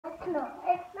No,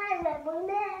 it's my rebel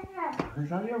now. It's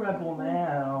not your rebel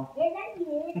now. Yes, it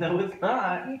is. No, it's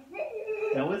not. Yes, it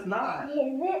is. No, it's not. Yes,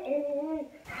 it is.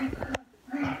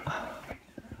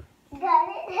 Got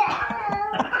it now.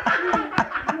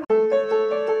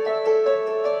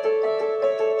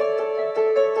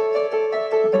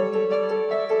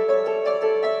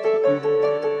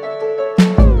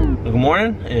 Good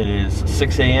morning. It is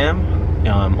 6 a.m.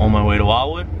 I'm on my way to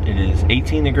Wildwood. It is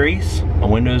 18 degrees. My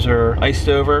windows are iced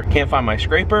over. Can't find my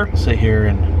scraper. I'll sit here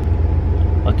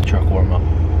and let the truck warm up.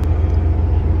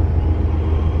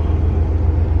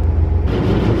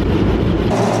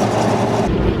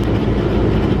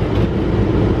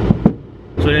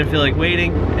 So I didn't feel like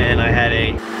waiting, and I had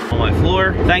a on my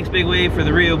floor. Thanks Big Wave for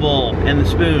the Rio Bowl and the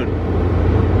spoon.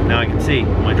 Now I can see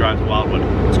my drive to Wildwood.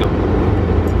 Let's go.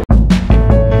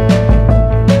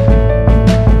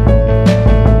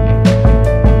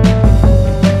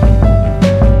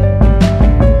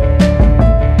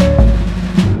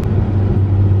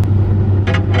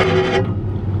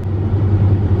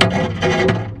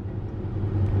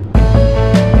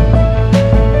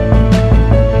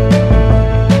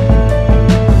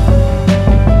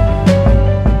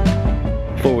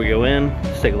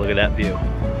 Let's take a look at that view.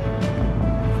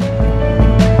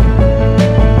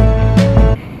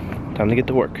 Time to get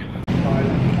to work.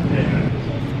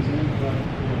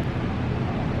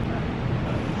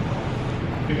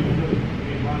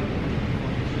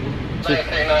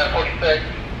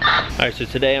 Alright, so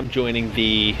today I'm joining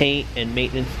the paint and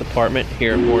maintenance department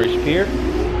here at Morris Pier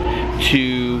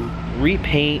to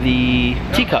repaint the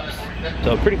teacups.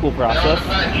 So a pretty cool process.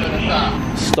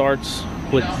 Starts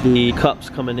with the cups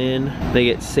coming in, they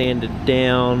get sanded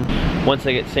down. Once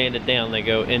they get sanded down, they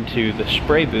go into the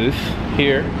spray booth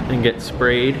here and get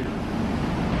sprayed.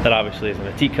 That obviously isn't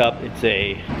a teacup, it's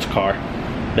a car.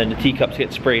 Then the teacups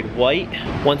get sprayed white.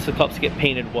 Once the cups get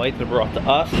painted white, they're brought to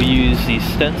us. We use these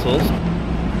stencils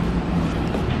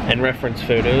and reference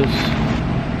photos.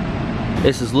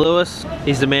 This is Lewis,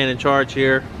 he's the man in charge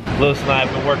here. Lewis and I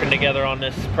have been working together on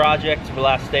this project for the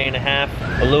last day and a half.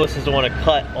 But Lewis is the one to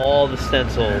cut all the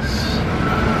stencils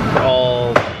for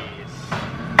all these.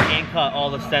 Hand cut all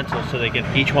the stencils so they can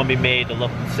each one be made to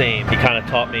look the same. He kind of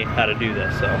taught me how to do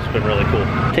this, so it's been really cool.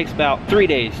 It takes about 3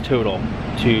 days total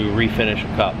to refinish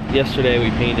a cup. Yesterday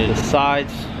we painted the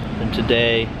sides, and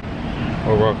today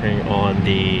we're working on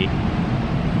the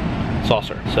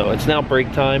saucer. So it's now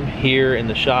break time here in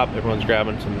the shop. Everyone's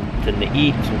grabbing something to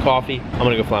eat, some coffee. I'm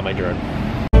gonna go fly my drone.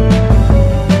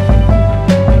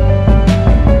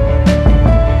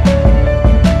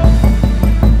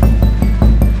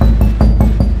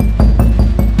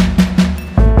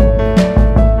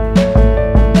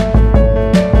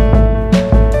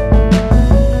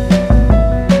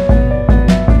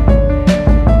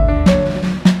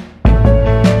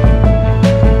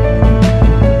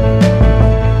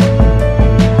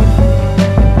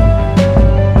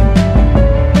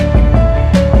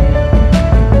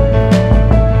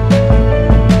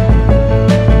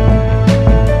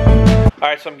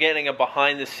 So I'm getting a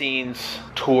behind the scenes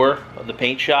tour of the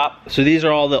paint shop. So these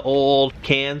are all the old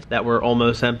cans that were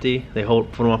almost empty. They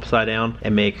put them upside down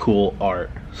and make cool art.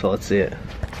 So let's see it.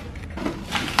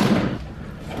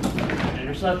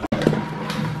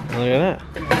 Look at that.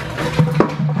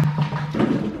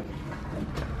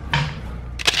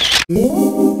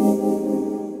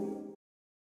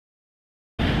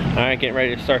 All right, getting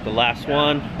ready to start the last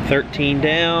one. 13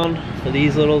 down for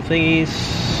these little thingies.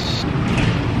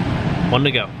 One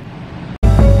to go.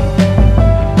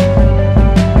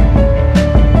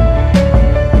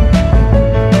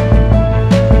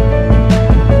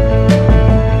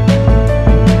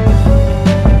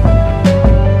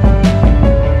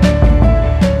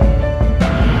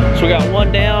 So we got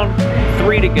 1 down,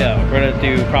 3 to go. We're gonna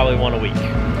do probably 1 a week.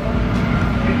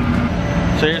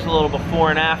 So here's a little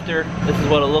before and after. This is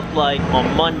what it looked like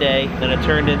on Monday. Then it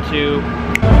turned into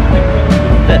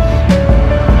this.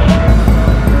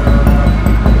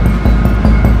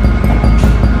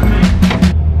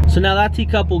 So now that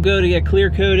teacup will go to get clear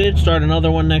coated, start another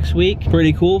one next week.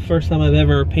 Pretty cool, first time I've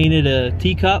ever painted a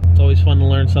teacup. It's always fun to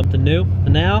learn something new.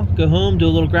 And now, go home, do a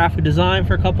little graphic design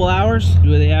for a couple hours,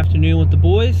 do the afternoon with the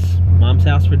boys. Mom's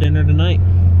house for dinner tonight.